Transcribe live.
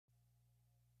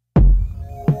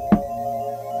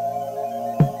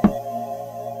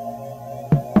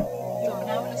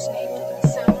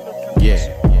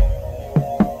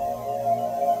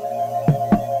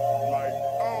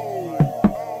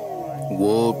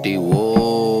Frostee,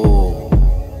 whoa.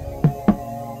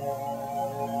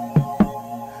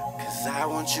 Cause I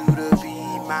want you to be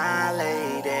my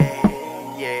lady,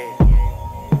 yeah.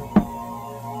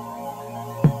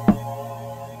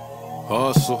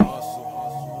 HustleVision.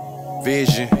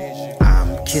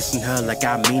 I'm kissing her like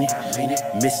I mean it,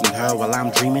 missing her while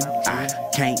I'm dreaming. I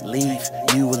can't leave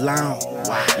you alone.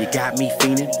 You got me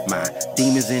fiending. My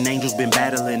demons and angels been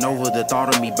battling over the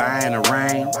thought of me buying a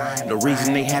ring. The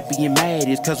reason they happy and mad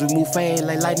is cause we move fast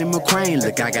like Lightning McQueen.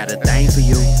 Look, I got a thing for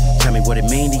you. Tell me what it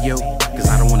mean to you, cause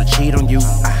I don't wanna cheat on you.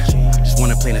 I just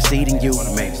wanna plant a seed in you.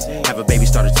 Maybe have a baby,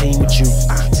 start a team with you.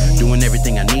 Doing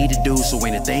everything I need to do, so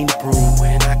ain't a thing to prove.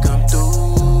 When I come through,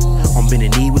 I'm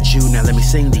bending knee with you. Now let me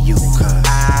sing to you, cause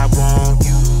I want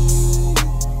you.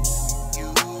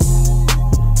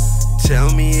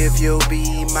 Tell me if you'll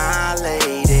be my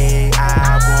lady.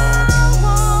 I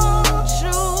want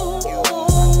you.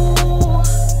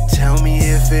 Tell me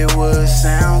if it would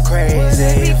sound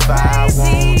crazy if I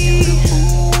want you to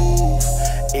move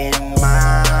in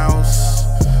my house.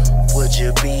 Would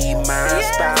you be my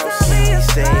spouse? Can we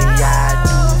say I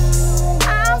do?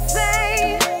 I'll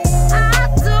say I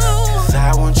do. Cause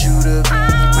I want you to be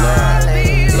my lady.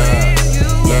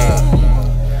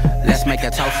 Let's make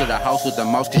a toast to the host with the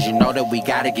most, cause you know that we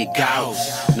gotta get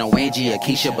ghost. No Angie or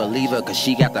Keisha believer, cause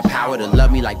she got the power to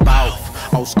love me like both.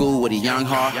 Old school with a young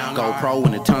heart, go pro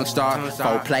and a tongue star.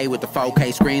 4Play with the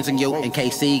 4K screens on you. And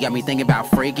KC got me thinking about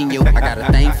freaking you. I got a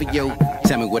thing for you,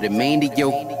 tell me what it mean to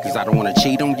you, cause I don't wanna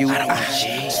cheat on you. I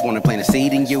just wanna plant a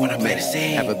seed in you.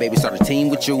 Have a baby, start a team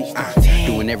with you.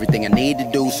 Doing everything I need to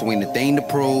do, so ain't a thing to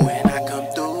prove. When I come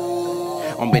through,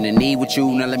 I'm bending knee with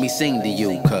you, now let me sing to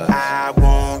you, cause I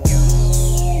want you.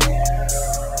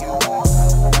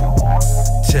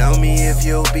 Tell me if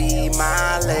you'll be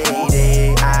my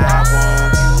lady. I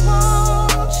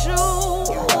want you.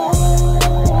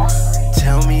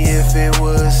 Tell me if it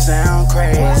would sound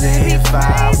crazy if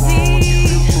I want you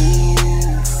to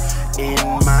move in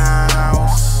my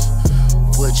house.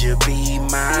 Would you be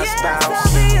my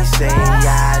spouse? Can you say I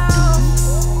do?